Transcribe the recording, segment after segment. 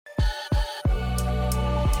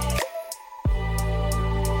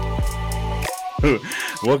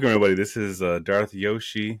Welcome, everybody. This is Darth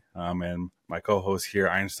Yoshi and my co-host here,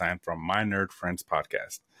 Einstein, from My Nerd Friends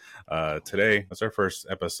podcast. Today, it's our first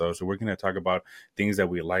episode, so we're going to talk about things that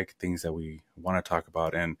we like, things that we want to talk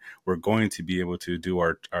about, and we're going to be able to do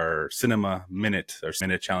our cinema minute, our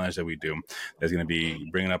minute challenge that we do. That's going to be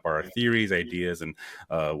bringing up our theories, ideas, and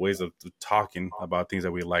ways of talking about things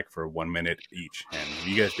that we like for 1 minute each. And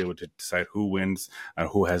you guys be able to decide who wins and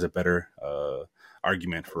who has a better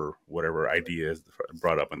argument for whatever idea is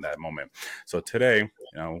brought up in that moment. So today,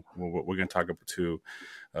 we're going to talk to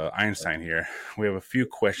Einstein here. We have a few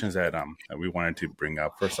questions that we wanted to bring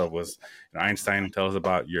up. First off was, Einstein, tell us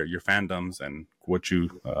about your fandoms and what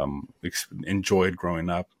you enjoyed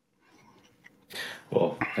growing up.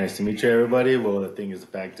 Well, nice to meet you, everybody. Well, the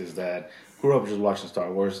fact is that I grew up just watching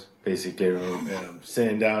Star Wars, basically,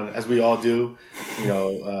 sitting down, as we all do,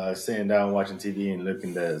 sitting down, watching TV and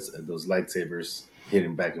looking at those lightsabers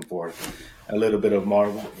hitting back and forth. A little bit of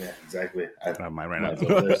Marvel. Yeah, exactly. I have mine right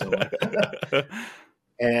now.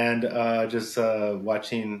 And just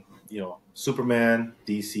watching, Superman,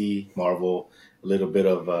 DC, Marvel, a little bit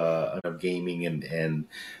of gaming and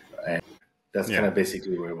that's kind of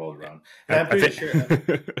basically where it rolled around. And I'm pretty sure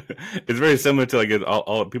it's very similar to like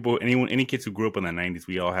all people, any kids who grew up in the 90s.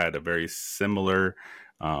 We all had a very similar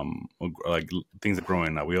like things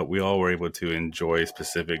growing up. We all were able to enjoy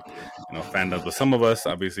specific fandoms, but some of us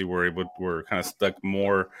obviously were kind of stuck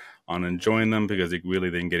more on enjoying them because they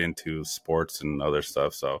really didn't get into sports and other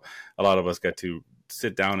stuff. So a lot of us got to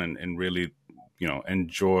sit down and really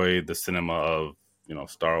enjoy the cinema of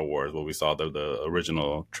Star Wars. Well, we saw the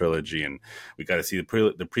original trilogy, and we got to see the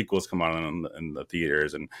prequels come out in the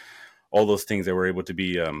theaters, and all those things that were able to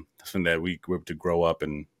be something that we were able to grow up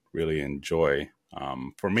and really enjoy.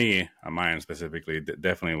 For me, mine specifically,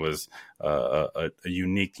 definitely was a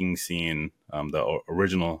unique thing seeing the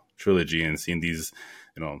original trilogy and seeing these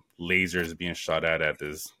lasers being shot at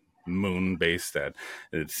this moon base that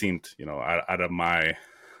it seemed out of my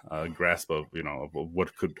grasp of of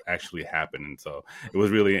what could actually happen. And so it was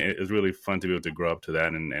really fun to be able to grow up to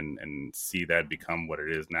that and see that become what it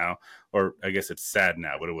is now. Or I guess it's sad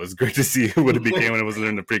now, but it was great to see what it became when it was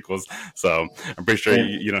in the prequels. So I'm pretty sure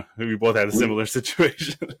we both had a similar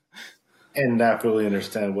situation. And not really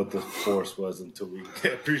understand what the Force was until we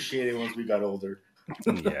appreciated it once we got older.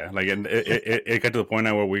 Yeah, like it got to the point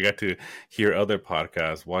now where we got to hear other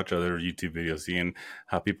podcasts, watch other YouTube videos, seeing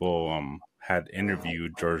how people had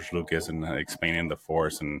interviewed George Lucas and explaining the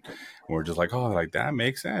Force, and we're just like, oh, like that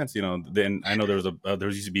makes sense, Then I know there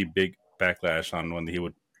used to be big backlash on when he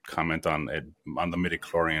would comment on the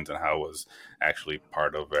midichlorians and how it was actually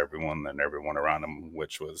part of everyone and everyone around him,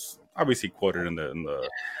 which was obviously quoted in the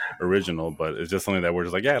original, but it's just something that we're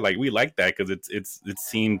just like, yeah, like we like that because it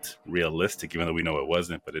seemed realistic, even though we know it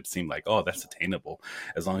wasn't, but it seemed like, oh, that's attainable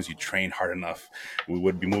as long as you train hard enough. We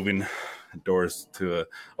would be moving doors to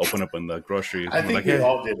open up in the groceries. I think we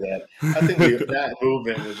all did that. I think that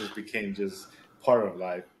movement just became just part of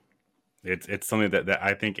life. It's something that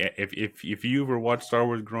I think if you ever watched Star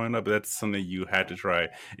Wars growing up, that's something you had to try.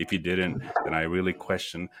 If you didn't, then I really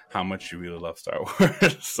question how much you really love Star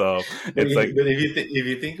Wars. So it's but if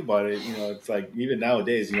you think about it, it's like even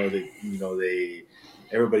nowadays,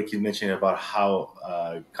 everybody keeps mentioning about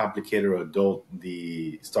how complicated or adult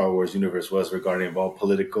the Star Wars universe was regarding all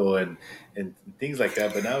political and things like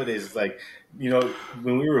that. But nowadays, it's like,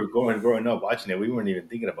 when we were growing up watching it, we weren't even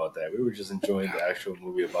thinking about that. We were just enjoying the actual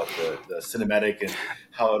movie about the cinematic and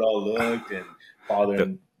how it all looked and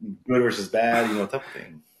bothering good versus bad, type of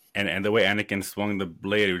thing. And the way Anakin swung the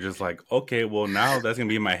blade, it was just like, okay, well, now that's going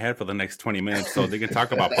to be in my head for the next 20 minutes, so they can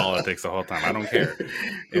talk about politics the whole time. I don't care.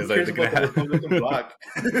 It's like they're going to have block.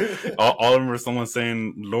 all I remember someone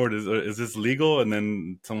saying, Lord, is this legal? And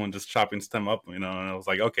then someone just chopping stem up, and I was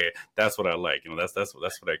like, okay, that's what I like. That's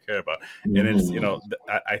what I care about. And it's,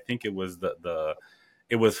 I think it was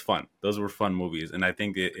it was fun. Those were fun movies. And I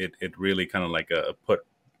think it really kind of like put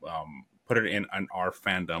it in our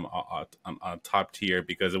fandom on top tier,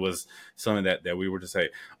 because it was something that we were to say,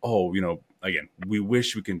 oh, again, we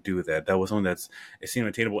wish we can do that. That was something it seemed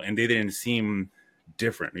attainable, and they didn't seem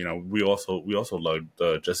different. We also loved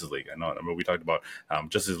Justice League. I mean, we talked about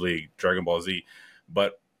Justice League, Dragon Ball Z,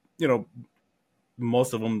 but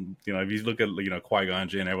most of them, if you look at Qui-Gon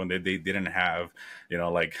Jinn, everyone, they didn't have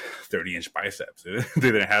like 30-inch biceps.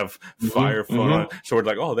 They didn't have fire flowing on. So we're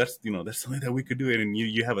like, oh, that's that's something that we could do. And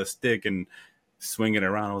you have a stick and swing it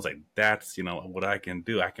around. I was like, that's what I can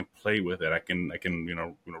do. I can play with it. I can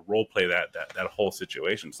role play that whole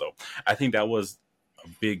situation. So I think that was a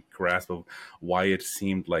big grasp of why it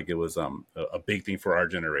seemed like it was a big thing for our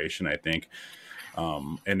generation. I think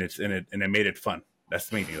and it made it fun. That's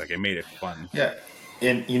the main thing. Like it made it fun. Yeah,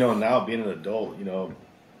 and now being an adult, I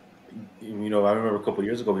remember a couple of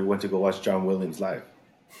years ago we went to go watch John Williams live.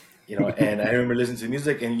 And I remember listening to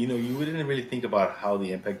music, and you didn't really think about how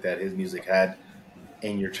the impact that his music had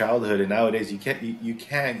in your childhood. And nowadays, you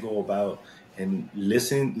can't go about and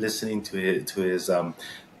listening to his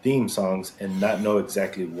theme songs and not know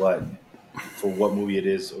exactly what movie it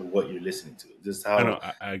is or what you're listening to. Just I know.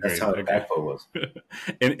 how I That's agree. how I agree. impactful it was.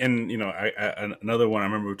 And another one. I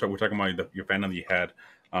remember we're talking about your fandom you had,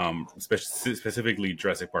 specifically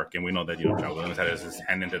Jurassic Park, and we know that John Williams had his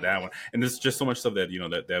hand into that one, and there's just so much stuff that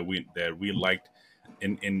that we liked,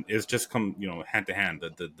 and it's just come hand to hand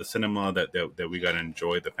the cinema that we got to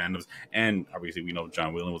enjoy, the fandoms, and obviously we know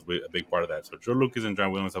John Williams was a big part of that. So Joe Lucas and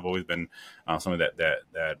John Williams have always been something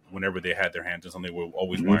that whenever they had their hands on something, we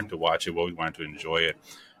always wanted Hmm. to watch it, we always wanted to enjoy it.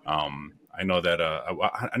 I know that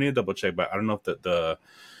I need to double check, but I don't know if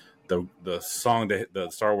the song that the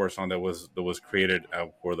Star Wars song that was created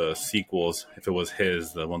for the sequels, if it was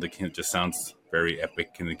his, the one that just sounds very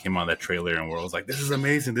epic, and it came on that trailer, and I was like, this is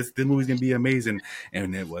amazing, this movie's gonna be amazing,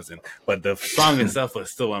 and it wasn't. But the song itself was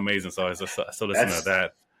still amazing, so I still listen to That's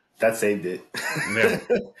that. that saved it. Yeah,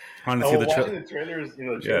 honestly, Oh, the watching the trailers, the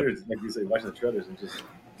yeah. trailers, like you say, watching the trailers, and just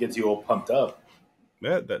gets you all pumped up.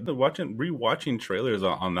 Yeah, the rewatching trailers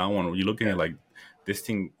on that one, you're looking Yeah. at like this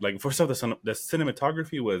thing. Like first off, the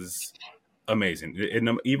cinematography was amazing.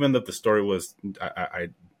 Even though the story was, I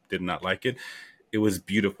did not like it. It was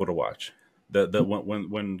beautiful to watch. The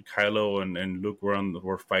when Kylo and Luke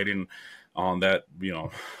were fighting on that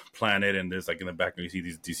planet, and there's like in the background you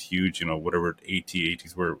see these huge whatever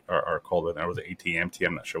ATs are called. And that was ATMT.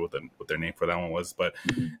 I'm not sure what their name for that one was, but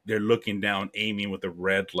Mhm. they're looking down, aiming with the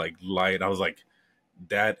red like light. I was like,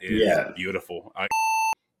 that is Yeah. beautiful.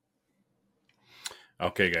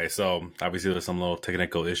 Okay, guys. So obviously there's some little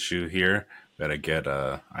technical issue here. Gotta get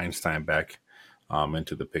Einstein back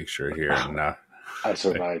into the picture here, and I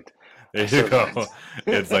survived. there I you survived. go.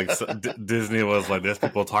 It's like Disney was like, "There's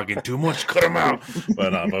people talking too much. Cut them out."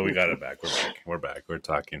 But we got it back. We're back. We're back. We're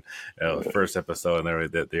talking. First episode,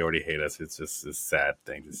 and they already hate us. It's just a sad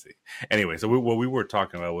thing to see. Anyway, so what we were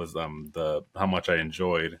talking about was the how much I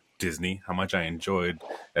enjoyed Disney, how much I enjoyed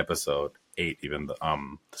episode 8, even the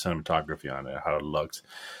cinematography on it, how it looked.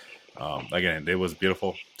 Again, it was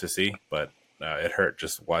beautiful to see, but it hurt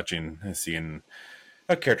just watching and seeing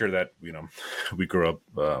a character that we grew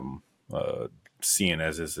up seeing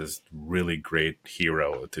as this really great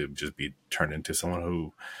hero to just be turned into someone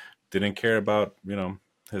who didn't care about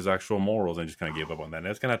his actual morals and just kind of gave up on that. And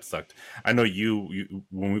it's kind of sucked. I know you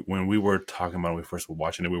when we were talking about it, when we first were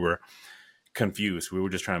watching it, we were confused. We were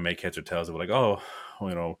just trying to make heads or tails of like, oh,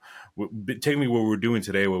 technically what we're doing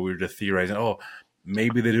today, where we were just theorizing, oh,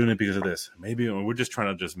 maybe they're doing it because of this. Maybe we're just trying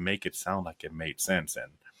to just make it sound like it made sense.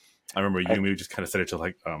 And I remember you I, and me just kind of said it to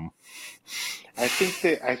like, I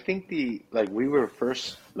think like we were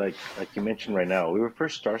first like you mentioned right now, we were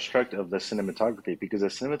first starstruck of the cinematography because the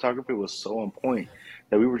cinematography was so on point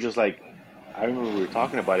that we were just like, I remember we were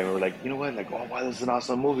talking about it and we were like, you know what, like, oh wow, this is an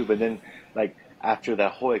awesome movie. But then like after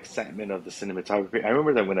that whole excitement of the cinematography, I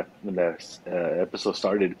remember that when the episode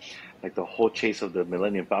started, like the whole chase of the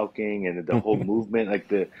Millennium Falcon and the whole movement, like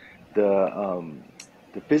the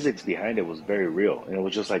the physics behind it was very real and it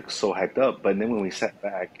was just like so hyped up. But then when we sat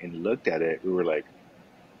back and looked at it, we were like,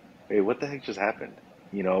 hey, what the heck just happened?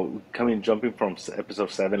 Jumping from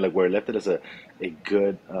episode 7, like where it left it as a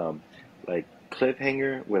good like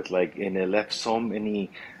cliffhanger with like, and it left so many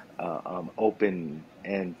open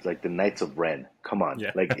and like the Knights of Ren. Come on,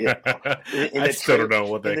 yeah. like it in I the still trail don't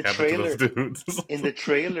know what the in the heck happened to those trailer. dudes. In the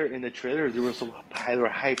trailer, they were so high, they were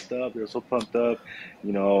hyped up, they were so pumped up,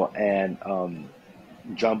 and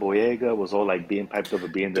John Boyega was all like being piped up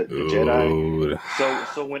of being the Jedi.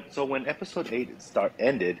 Dude. So when episode 8 start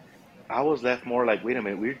ended, I was left more like, wait a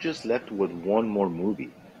minute, we're just left with one more movie.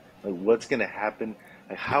 Like, what's gonna happen?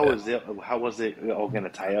 Like, how Yeah. is it? How was it all gonna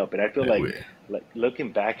tie up? And I feel like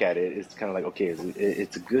looking back at it, it's kind of like, okay,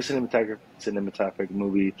 it's a good cinematographic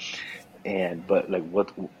movie, and but like,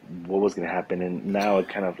 what was gonna happen? And now it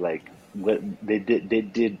kind of like what they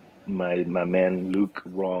did my man Luke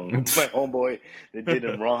wrong, my homeboy, they did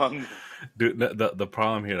him wrong. Dude, the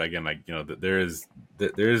problem here again, like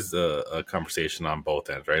there's a conversation on both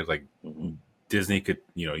ends, right? Like Hmm. Disney could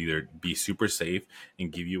either be super safe and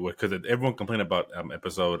give you what, because everyone complained about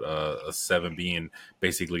episode 7 being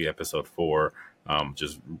basically episode 4,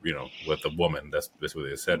 just with a woman. That's what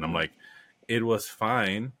they said, and I'm Hmm. like, it was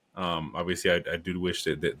fine Obviously, I do wish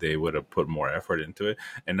that they would have put more effort into it,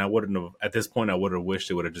 and I wouldn't have at this point. I would have wished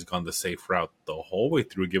they would have just gone the safe route the whole way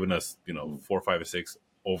through, giving us 4, 5, and 6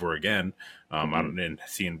 over again. Mm-hmm. And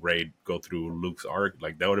seeing Ray go through Luke's arc,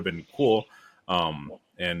 like that would have been cool.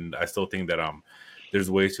 And I still think that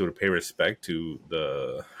there's ways to pay respect to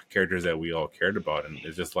the characters that we all cared about, and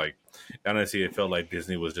it's just like honestly, it felt like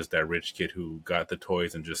Disney was just that rich kid who got the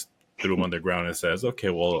toys and just threw them on the ground and says, "Okay,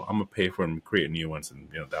 well, I'm gonna pay for them, create new ones," and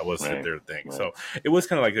that was Right. their thing. Right. So it was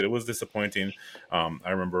kind of like it was disappointing. I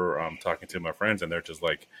remember talking to my friends, and they're just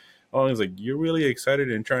like, "Oh, it's like you're really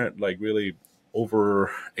excited and trying to like really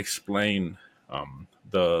over explain."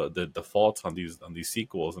 The faults on these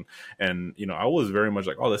sequels and I was very much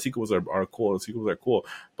like, oh, the sequels are cool, the sequels are cool,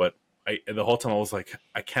 but the whole time I was like,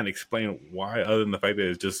 I can't explain why, other than the fact that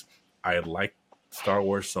it's just I like Star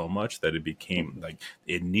Wars so much that it became like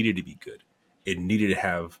it needed to be good. It needed to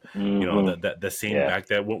have Mm-hmm. the same Yeah. back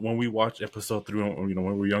that when we watched episode 3, when we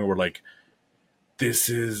were younger, we're like, this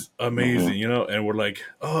is Mm-hmm. amazing, and we're like,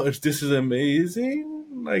 oh, this is amazing.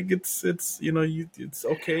 Like it's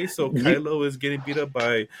okay. So You, Kylo is getting beat up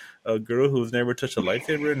by a girl who's never touched a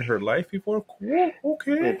lightsaber in her life before. Cool, the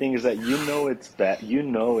okay. thing is that it's bad.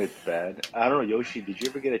 It's bad. I don't know, Yoshi. Did you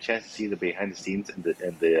ever get a chance to see the behind the scenes in the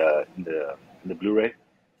Blu-ray? The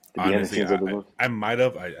behind the Honestly, scenes of the movie. I might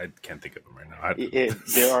have. I can't think of them right now.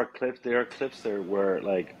 There are clips. There are clips there where,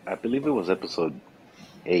 like, I believe it was episode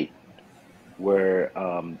 8, where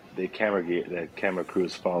the camera crew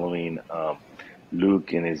is following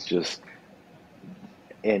Luke, and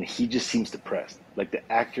he just seems depressed. Like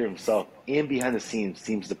the actor himself, in behind the scenes,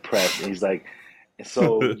 seems depressed, and he's like,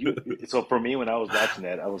 so for me, when I was watching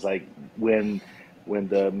that, I was like, when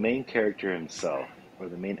the main character himself or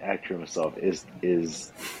the main actor himself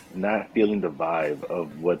is not feeling the vibe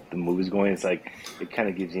of what the movie's going, it's like it kind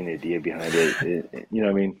of gives you an idea behind it. You know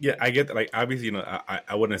what I mean? Yeah, I get that. Like, obviously,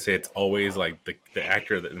 I wouldn't say it's always like the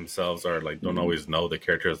actor themselves are like don't Mm-hmm. always know the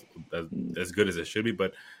character as good as it should be.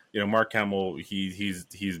 But Mark Hamill, he's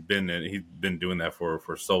been doing that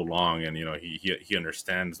for so long, and he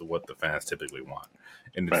understands what the fans typically want,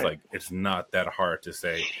 and it's Right. like it's not that hard to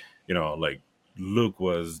say, like Luke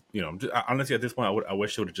was, honestly at this point, I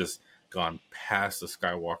wish it would have just gone past the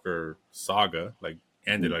Skywalker saga, like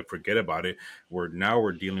ended, Mm-hmm. like forget about it. We're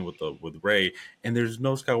dealing with Ray, and there's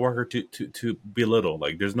no Skywalker to belittle.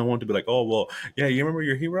 Like there's no one to be like, oh well, yeah, you remember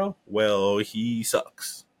your hero? Well, he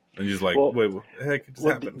sucks, and just like, Well, wait, what the heck just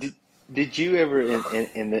Well, happened? did you ever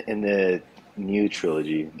in the new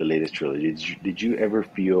trilogy, the latest trilogy, did you ever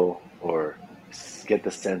feel or get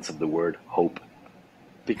the sense of the word hope?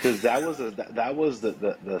 Because that was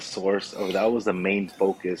the source, or that was the main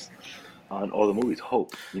focus on all the movies.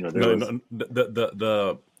 Hope. There No, was. no,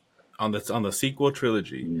 the on the sequel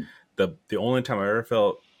trilogy, Mm. the only time I ever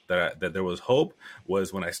felt that there was hope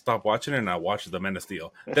was when I stopped watching it and I watched The Man of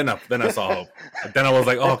Steel. Then I saw hope. Then I was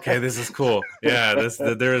like, oh, okay, this is cool. Yeah,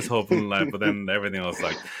 there is hope in life. But then everything else,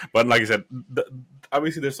 like, but like I said,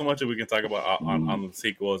 obviously there's so much that we can talk about Mm. on the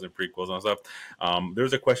sequels and prequels and stuff.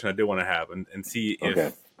 There's a question I did want to have and see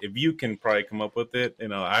Okay. if you can probably come up with it.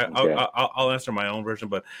 Okay. I'll answer my own version,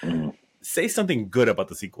 but Mm. say something good about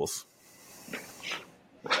the sequels.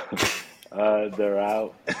 They're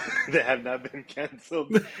out. They have not been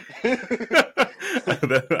canceled.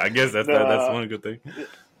 I guess that's No. one good thing.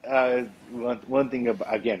 One thing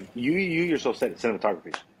about, again, you yourself said it,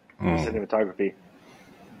 cinematography. Mm, Cinematography.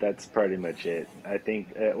 That's pretty much it. I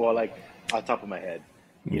think. Well, like off the top of my head,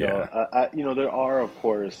 yeah. there are, of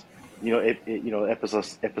course,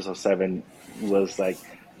 episode 7 was like.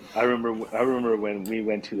 I remember when we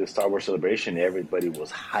went to the Star Wars celebration, everybody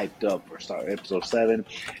was hyped up for Episode 7.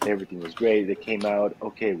 Everything was great. It came out,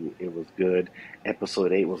 okay, it was good.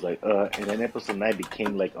 Episode 8 was like, and then Episode 9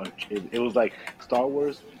 became like, it was like Star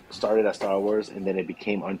Wars started as Star Wars, and then it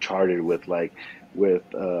became Uncharted with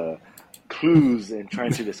clues and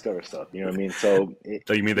trying to discover stuff. You know what I mean? So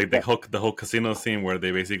So you mean that, the whole casino scene where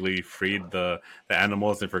they basically freed the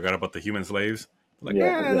animals and forgot about the human slaves? Like, yeah,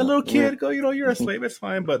 yeah, the yeah, little yeah. kid, go, you're a slave, it's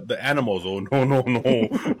fine. But the animals, oh no, no, no,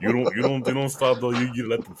 you don't stop though. You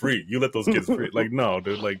let them free. You let those kids free. Like, no,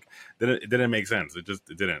 dude, like, it didn't make sense. It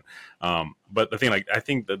didn't. But the thing, like, I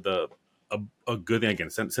think that a good thing again,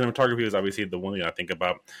 cinematography is obviously the one thing I think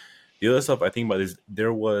about. The other stuff I think about is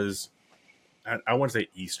there was I want to say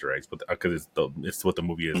Easter eggs, but because it's what the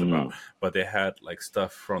movie is about. Mm, But they had like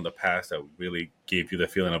stuff from the past that really gave you the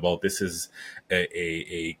feeling of, oh, this is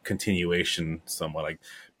a continuation, somewhat like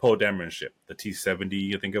Poe Dameron's ship, the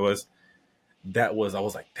T-70, I think it was. that was, I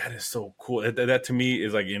was like, that is so cool. That to me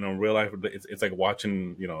is like, real life. It's like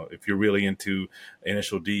watching, if you're really into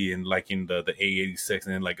Initial D and liking the A86,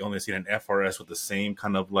 and then like only seeing an FRS with the same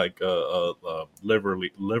kind of like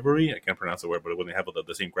livery. I can't pronounce the word, but when they have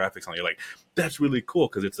the same graphics on, you're like, that's really cool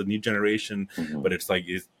because it's a new generation, but it's like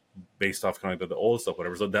it's based off kind of like the old stuff,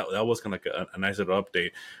 whatever. So that was kind of like a nice little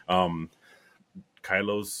update.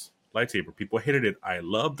 Kylo's lightsaber, people hated it. I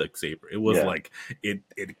loved the saber. It was like it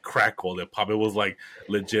crackled, it popped. It was like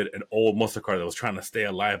legit an old muscle car that was trying to stay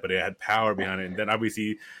alive, but it had power behind it. And then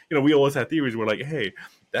obviously, we always had theories. We're like, hey,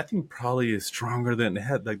 that thing probably is stronger than it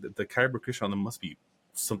had. Like the kyber crystal on them must be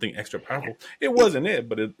something extra powerful. It wasn't it,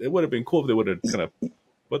 but it would have been cool if they would have kind of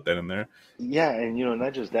put that in there. Yeah, and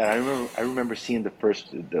not just that. I remember seeing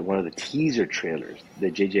one of the teaser trailers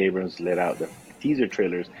that J.J. Abrams let out, the teaser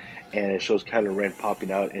trailers, and it shows Kylo Ren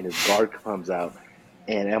popping out, and his guard comes out,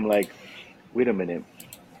 and I'm like, wait a minute,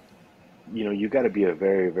 you got to be a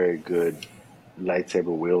very, very good lightsaber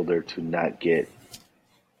wielder to not get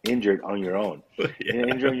injured on your own.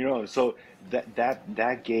 Injured on your own. So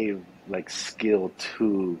that gave like skill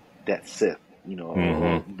to that Sith.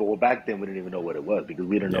 But back then we didn't even know what it was because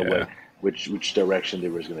we didn't know which direction they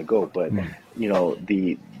was going to go. But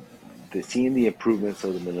the seeing the improvements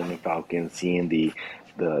of the Millennium Falcon, seeing the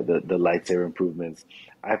lightsaber improvements,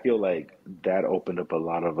 I feel like that opened up a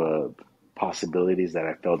lot of possibilities that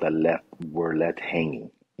I felt that were left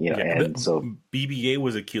hanging. And so BB-8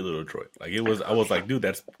 was a cute little droid. Like it was, I was like, dude,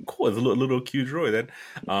 that's cool. It's a little cute droid. That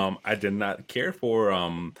I did not care for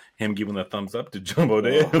him giving the thumbs up to Jumbo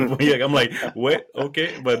Day. I'm like, what?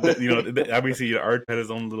 Okay, but obviously Art had his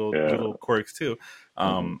own little quirks too.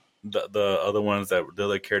 The other ones the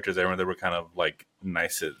other characters that were kind of like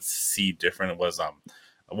nice to see different was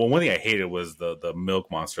one thing I hated was the milk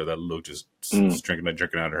monster that Luke just drinking out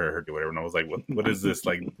of her or whatever, and I was like, what is this?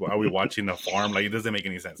 Like, are we watching a farm? Like, it doesn't make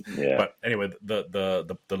any sense. Yeah. But anyway,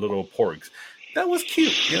 the little porgs, that was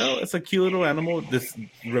cute. It's a cute little animal. This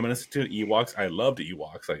reminiscent to Ewoks. I loved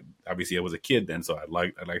Ewoks. Like, obviously, I was a kid then, so I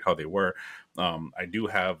liked how they were. I do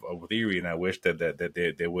have a theory, and I wish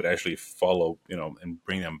that they would actually follow, and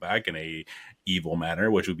bring them back in a evil manner,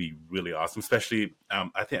 which would be really awesome. Especially,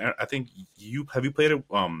 I think you played it.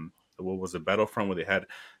 What was it, Battlefront, where they had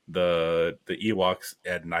the Ewoks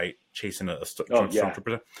at night chasing a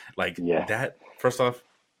stormtrooper? Like that. First off.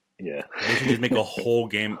 Yeah, they should just make a whole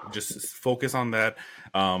game just focus on that.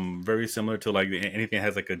 Very similar to like anything that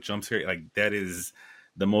has like a jump scare. Like that is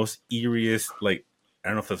the most eeriest. Like I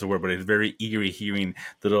don't know if that's a word, but it's very eerie hearing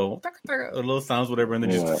the little sounds, whatever, and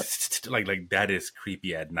then just like that is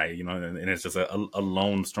creepy at night, and it's just a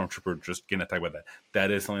lone stormtrooper just getting attacked by that.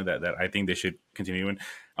 That is something that I think they should continue in.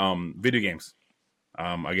 Video games.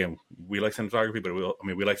 Again, we like cinematography, but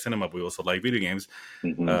we like cinema, but we also like video games.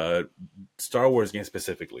 Star Wars games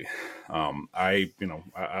specifically. I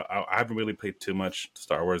haven't really played too much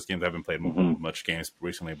Star Wars games. I haven't played much games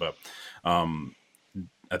recently, but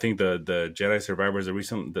I think the Jedi Survivor is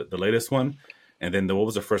the latest one, and then what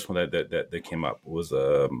was the first one that came up? It was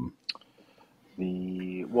talking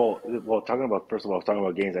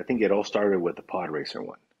about games. I think it all started with the Pod Racer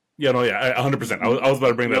one. Yeah, no, yeah, 100%. I was about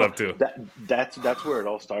to bring that up too. That's where it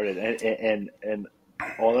all started, and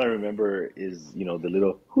all I remember is the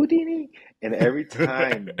little Houdini, and every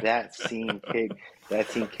time that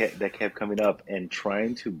kept coming up, and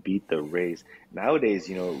trying to beat the race. Nowadays,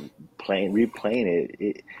 replaying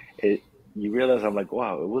it, you realize I'm like,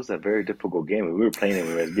 wow, it was a very difficult game. We were playing it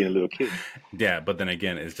when we were being a little kid. Yeah, but then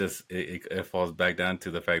again, it's just it falls back down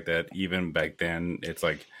to the fact that even back then, it's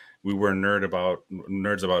like. We were nerds about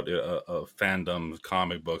fandoms,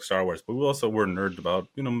 comic books, Star Wars, but we also were nerds about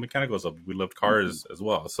mechanical stuff. We loved cars as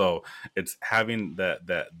well, so it's having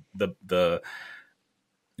the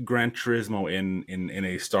Gran Turismo in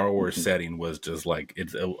a Star Wars setting was just like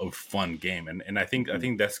it's a fun game, and I think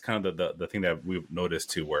that's kind of the thing that we've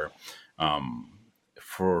noticed too, where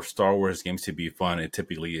for Star Wars games to be fun, it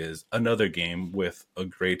typically is another game with a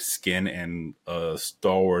great skin and a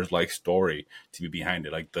Star Wars like story to be behind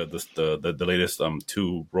it. Like the latest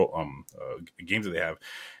two games that they have,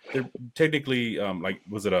 they're technically like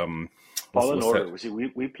was it Fallen Order? See,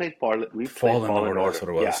 we played Fallen Order. That's what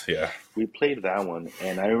it was. Yeah, we played that one,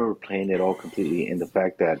 and I remember playing it all completely. In the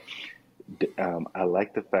fact that I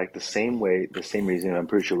like the same reason. I'm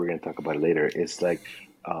pretty sure we're going to talk about it later. It's like.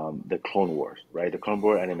 The Clone Wars, right? The Clone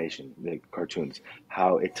Wars animation, the cartoons,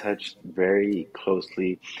 how it touched very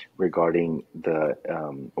closely regarding the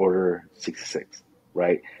Order 66,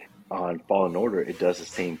 right? On Fallen Order, it does the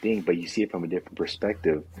same thing, but you see it from a different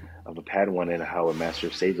perspective of a Padawan and how a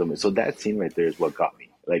master saves them. So that scene right there is what got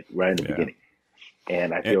me, like right in the beginning.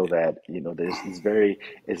 And I Eh, feel that, there's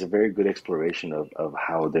it's a very good exploration of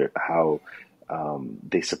how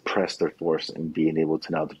they suppress their force and being able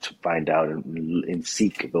to now to find out and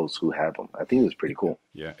seek those who have them. I think it was pretty cool.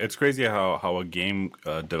 Yeah, it's crazy how a game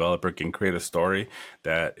developer can create a story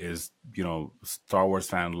that is, Star Wars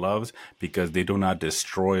fan loves because they do not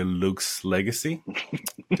destroy Luke's legacy,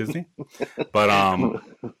 Disney. But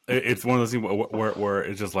it's one of those things where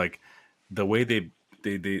it's just like the way they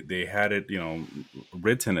had it,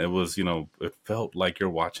 written. It was, it felt like you're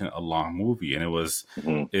watching a long movie, and it was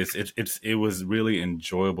Mhm. it was really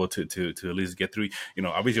enjoyable to at least get through.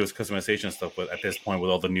 Obviously it was customization stuff, but at this point with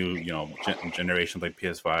all the new generations like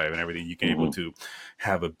PS5 and everything, you can able Mhm. to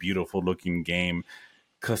have a beautiful looking game,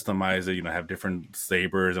 customize it, have different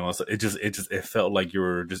sabers and all that. It felt like you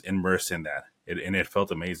were just immersed in that, and it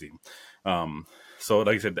felt amazing. So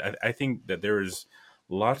like I said, I think that there is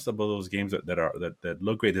lots of those games that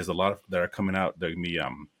look great. There's a lot of that are coming out. There can be I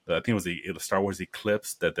think it was the Star Wars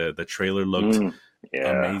Eclipse that the trailer looked Mm.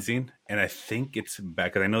 Yeah, amazing, and I think it's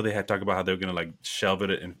back. Cause I know they had talked about how they're gonna like shelve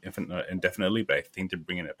it indefinitely, but I think they're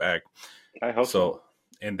bringing it back. I hope so. So,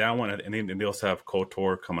 and that one, and they also have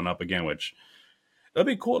KOTOR coming up again, which that'd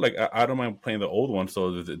be cool. Like I don't mind playing the old one.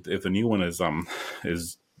 So if the new one is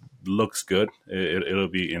looks good, it'll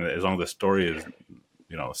be, as long as the story is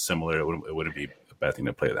similar, it wouldn't be a bad thing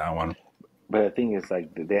to play that one. But the thing is, like,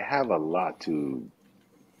 they have a lot to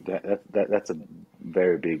that's a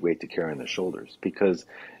very big weight to carry on their shoulders because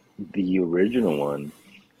the original one,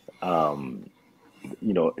 um,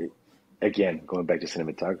 you know, it, again, going back to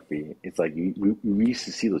cinematography, it's like we used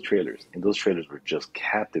to see those trailers, and those trailers were just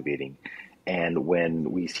captivating. And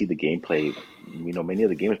when we see the gameplay, many of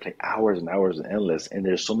the gamers play hours and hours and endless, and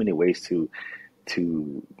there's so many ways to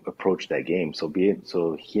approach that game.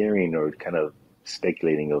 So hearing or kind of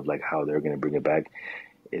speculating of like how they're going to bring it back,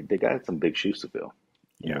 they got some big shoes to fill.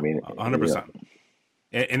 You know Yeah, what I mean? 100%.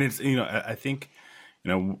 And it's, I think,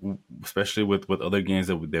 especially with other games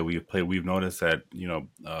that we've played, we've noticed that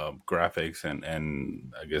graphics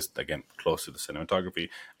and I guess again close to the cinematography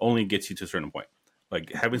only gets you to a certain point.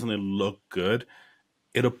 Like having something look good,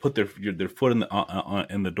 it'll put their foot in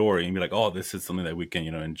the door and be like, oh, this is something that we can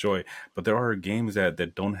enjoy. But there are games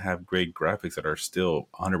that don't have great graphics that are still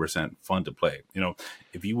 100% fun to play.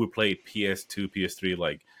 If you would play PS2, PS3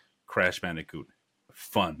 like Crash Bandicoot,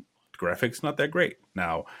 fun graphics, not that great.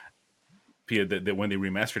 Now when they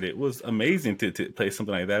remastered it, it was amazing to play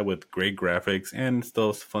something like that with great graphics and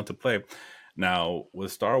still fun to play. Now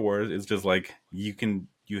with Star Wars, it's just like you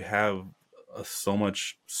have so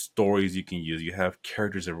much stories you can use. You have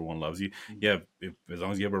characters everyone loves. You have as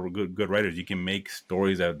long as you have a good writers, you can make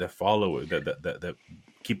stories that follow it, that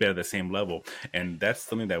keep it at the same level. And that's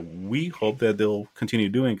something that we hope that they'll continue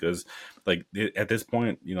doing because like at this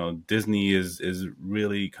point, Disney is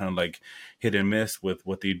really kind of like hit and miss with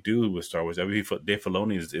what they do with Star Wars. I mean, Dave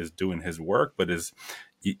Filoni is doing his work, but there's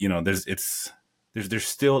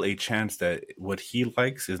still a chance that what he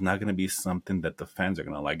likes is not going to be something that the fans are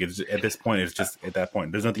going to like. It's at this point, it's just at that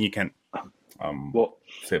point. There's nothing you can Well,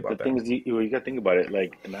 say the about that. thing is, you got to think about it.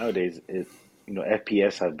 Like nowadays,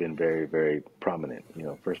 FPS have been very, very prominent.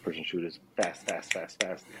 First person shooters, fast, fast, fast,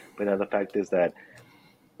 fast. But now the fact is that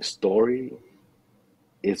story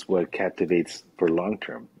is what captivates for long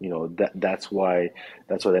term. That's why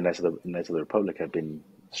the Knights of the Republic have been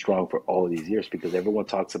strong for all of these years because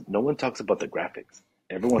no one talks about the graphics.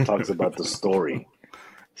 Everyone talks about the story.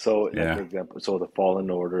 So, like for Yeah. example, so the Fallen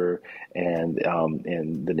Order and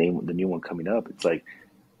the new one coming up, it's like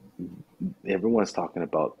everyone's talking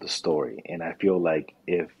about the story, and I feel like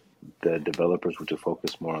if the developers were to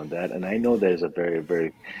focus more on that, and I know there's a very,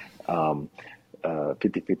 very um,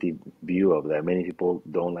 50-50 view of that. Many people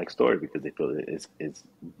don't like story because they feel it's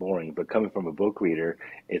boring. But coming from a book reader,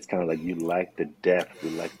 it's kind of like you like the depth, you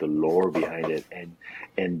like the lore behind it,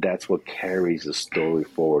 and that's what carries the story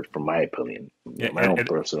forward, from my opinion, Yeah, my own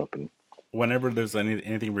personal opinion. whenever there's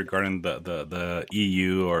anything regarding the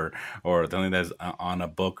EU or something that's on a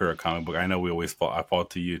book or a comic book, I know we always fall. I fall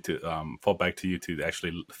back to you to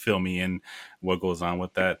actually fill me in what goes on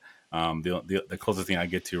with that. The closest thing I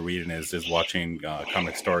get to reading is watching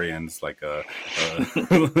comic historians like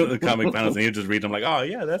comic panels, and you just read them like, oh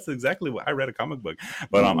yeah, that's exactly what I read a comic book.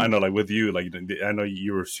 But I Hmm. know like with you, like I know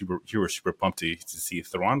you were super pumped to see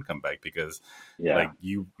Thrawn come back because Yeah. like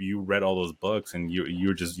you read all those books and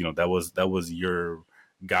you're just that was your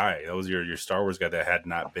guy, that was your Star Wars guy that had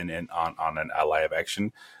not been in on a live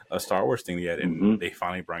action Star Wars thing yet, and Hmm. they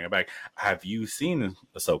finally brought it back. Have you seen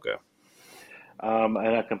Ahsoka? And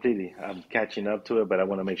I completely, I'm catching up to it, but I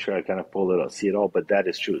want to make sure I kind of pull it up, see it all. But that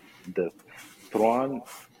is true. The Thrawn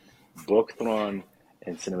book, Thrawn.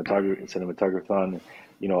 and cinematograthon.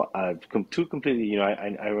 You know, two completely. You know,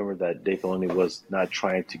 I remember that Dave Filoni was not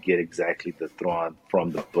trying to get exactly the Thrawn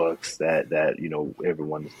from the books that you know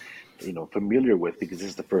everyone's familiar with, because this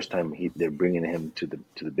is the first time they're bringing him to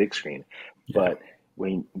the big screen. Yeah.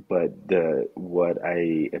 But the what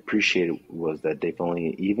I appreciated was that Dave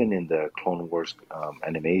Filoni, even in the Clone Wars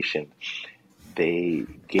animation, they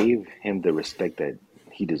gave him the respect that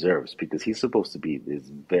he deserves, because he's supposed to be this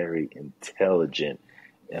very intelligent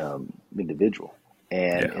individual.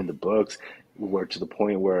 And Yeah. in the books, we're to the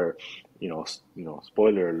point where,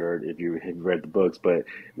 spoiler alert if you had read the books, but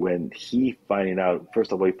when he finding out,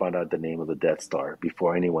 first of all, he found out the name of the Death Star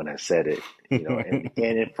before anyone has said it, and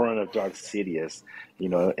in front of Darth Sidious,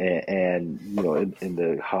 in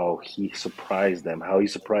the how he surprised them, how he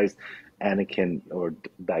surprised Anakin, or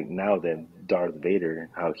back now then Darth Vader,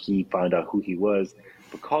 how he found out who he was,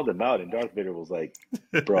 but called him out, and Darth Vader was like,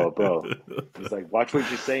 bro. He's like, watch what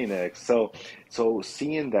you say next. So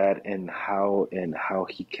seeing that, and how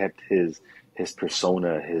he kept his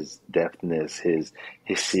persona, his depthness, his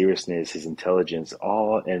seriousness, his intelligence,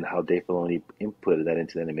 all, and how Dave Filoni inputted that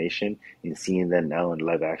into the animation, and seeing that now in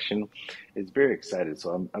live action, it's very excited.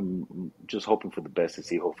 So I'm just hoping for the best to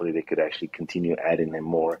see. Hopefully, they could actually continue adding him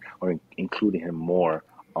more, or including him more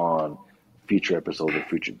on future episodes or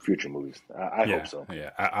future movies. I hope Yeah, so. yeah.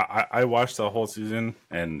 I watched the whole season,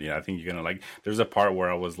 and yeah, I think you're gonna like. There's a part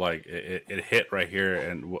where I was like, it hit right here,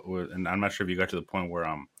 and I'm not sure if you got to the point where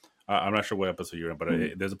I'm not sure what episode you're in, but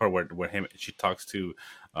there's a part where she talks to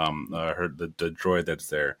the droid that's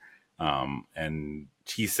there, and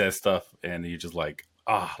she says stuff, and you're just like,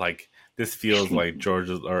 like this feels like George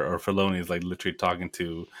or Filoni is like literally talking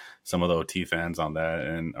to some of the OT fans on that,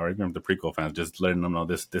 and or even the prequel fans, just letting them know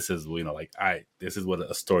this is like this is what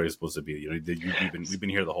a story is supposed to be. We've been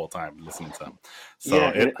here the whole time listening to them. So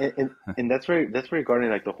Yeah, it and that's regarding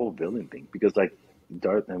like the whole villain thing, because like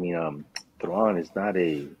Thrawn is not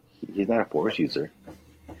he's not a Force user.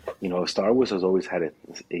 Star Wars has always had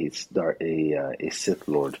a Sith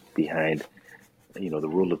Lord behind, the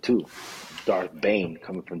rule of two, Darth Bane,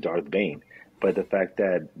 coming from Darth Bane. But the fact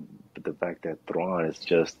that Thrawn is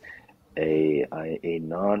just a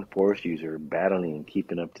non-Force user, battling and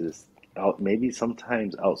keeping up to this, maybe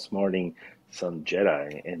sometimes outsmarting some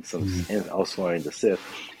Jedi and outsmarting the Sith.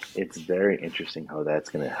 It's very interesting how that's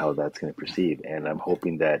gonna perceive, and I'm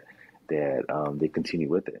hoping that they continue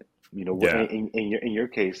with it. yeah. In your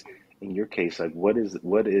case, like what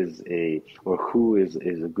is a, or who is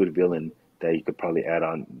a good villain that you could probably add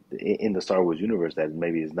on in the Star Wars universe that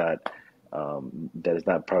maybe is not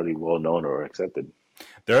probably well known or accepted.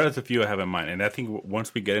 There are a few I have in mind, and I think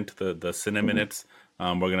once we get into the Hmm. CINAMINUTEs,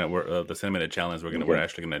 the CINAMINUTE challenge. We're Okay.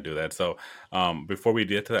 actually gonna do that. So before we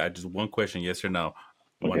get to that, just one question: yes or no?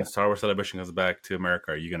 When Okay. Star Wars Celebration comes back to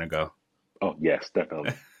America, are you gonna go? Oh yes,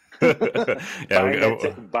 definitely. Yeah,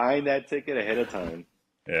 Buying that ticket ahead of time.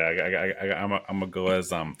 yeah. I'm gonna go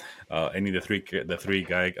as any of the three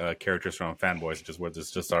guy characters from Fanboys, just wear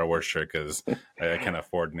this just Star Wars shirt because I can't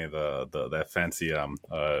afford any of the that fancy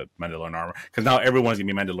Mandalorian armor, because now everyone's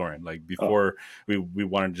gonna be Mandalorian. Like Oh, before, we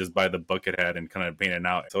wanted to just buy the bucket hat and kind of paint it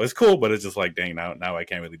out, so it's cool, but it's just like, dang, now I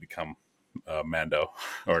can't really become Mando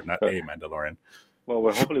or not a Mandalorian.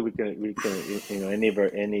 well, hopefully we can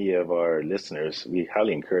any of our listeners, we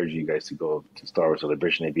highly encourage you guys to go to Star Wars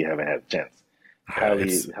Celebration if you haven't had a chance. Yeah, Highly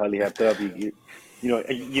it's highly hyped up.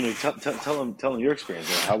 Tell them your experience.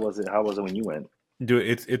 How was it when you went? Dude,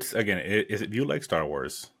 it's again, if you like Star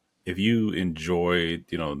Wars, if you enjoy,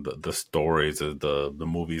 the stories of the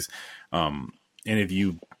movies, and if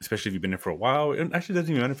you, especially if you've been there for a while, and actually it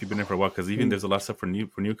doesn't even matter if you've been there for a while, because even Mm, there's a lot of stuff for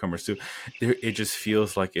newcomers too. It just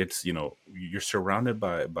feels like it's, you're surrounded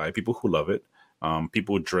by people who love it.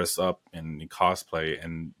 People dress up in cosplay,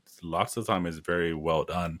 and lots of the time it's very well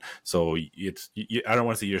done. So I don't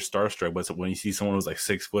want to say you're starstruck, but when you see someone who's like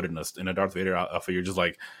 6 foot in a Darth Vader outfit, you're just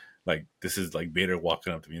like this is like Vader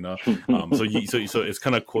walking up to me, so it's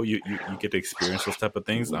kind of cool. You get to experience those type of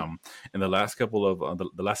things. In the last couple of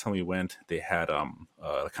the last time we went, they had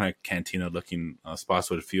kind of cantina looking spots,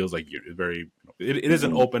 so it feels like you're very. It is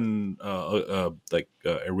an mm, open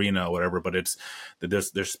arena or whatever, but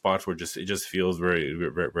there's spots where it just feels very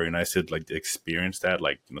very, very nice to like experience that,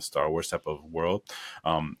 like Star Wars type of world.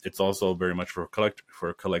 It's also very much for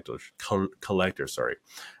collectors. Sorry,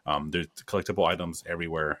 there's collectible items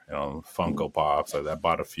everywhere. Funko Pops. I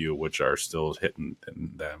bought a few, which are still hitting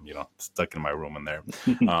them. Stuck in my room in there.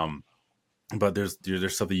 mm. Um, but there's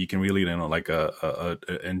something you can really like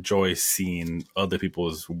enjoy seeing other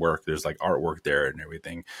people's work. There's like artwork there and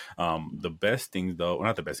everything. The best thing though, well,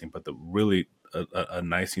 not the best thing, but the really a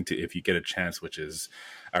nice thing to, if you get a chance, which is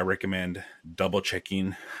I recommend double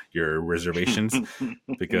checking your reservations,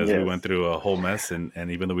 because we went Yes. through a whole mess, and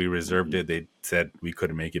even though we reserved Hmm. it, they said we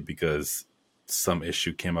couldn't make it because some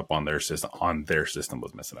issue came up on their system. Their system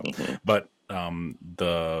was messing up. Hmm. But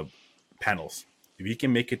the panels, if you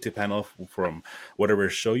can make it to panel from whatever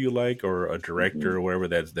show you like, or a Hmm. director or whatever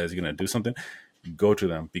that's gonna do something, go to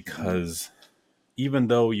them, Hmm. because even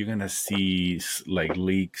though you're gonna see like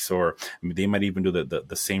leaks, or they might even do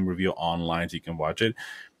the same review online so you can watch it,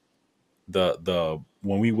 the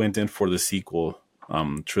when we went in for the sequel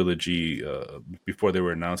trilogy, before they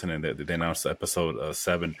were announcing it, they announced episode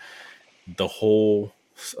 7, the whole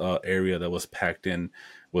area that was packed in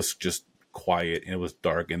was just quiet, and it was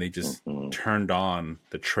dark, and they just Hmm. turned on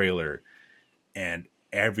the trailer, and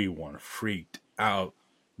everyone freaked out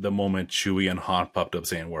the moment Chewie and Han popped up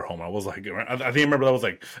saying we're home. I was like, I think I remember I was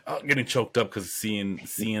like getting choked up, because seeing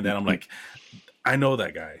that, I'm like, I know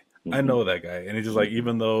that guy. I Hmm. know that guy. And it's just like,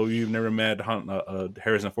 even though you've never met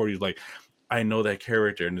Harrison Ford, he's like, I know that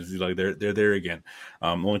character, and it's like they're there again,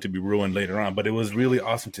 only to be ruined later on. But it was really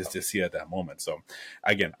awesome to see at that moment. So,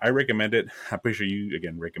 again, I recommend it. I'm pretty sure you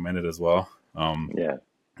again recommend it as well. Yeah.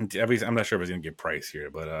 I'm not sure if it's gonna get price here,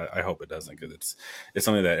 but I hope it doesn't, because it's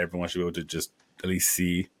something that everyone should be able to just at least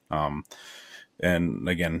see. And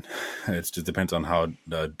again, it just depends on how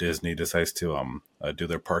Disney decides to do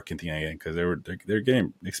their parking thing again, because they're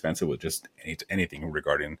getting expensive with just anything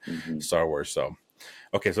regarding Hmm. Star Wars. So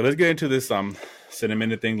okay, so let's get into this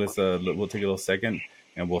CINAMINUTE thing. We'll take a little second,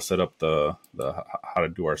 and we'll set up the how to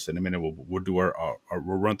do our CINAMINUTE. We'll do we'll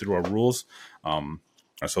run through our rules.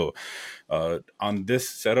 So on this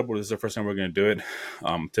setup, this is the first time we're going to do it.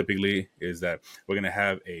 Typically, is that we're going to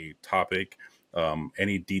have a topic,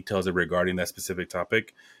 any details regarding that specific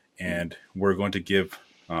topic, and we're going to give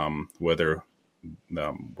whether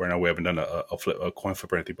right now we haven't done a coin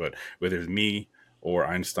flip or anything, but whether it's me or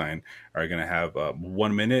Einstein are going to have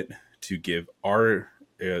 1 minute to give our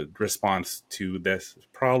response to this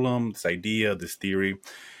problem, this idea, this theory,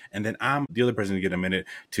 and then the other person to get a minute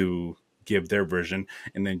to give their version,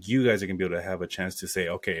 and then you guys are gonna be able to have a chance to say,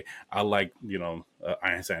 okay, I like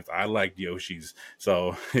Einstein's, I like Yoshi's.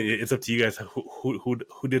 So it's up to you guys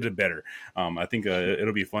who did it better. I think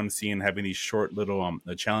it'll be fun seeing having these short little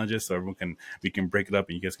challenges, so we can break it up,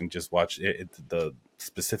 and you guys can just watch the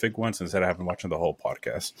specific ones instead of having watching the whole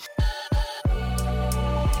podcast.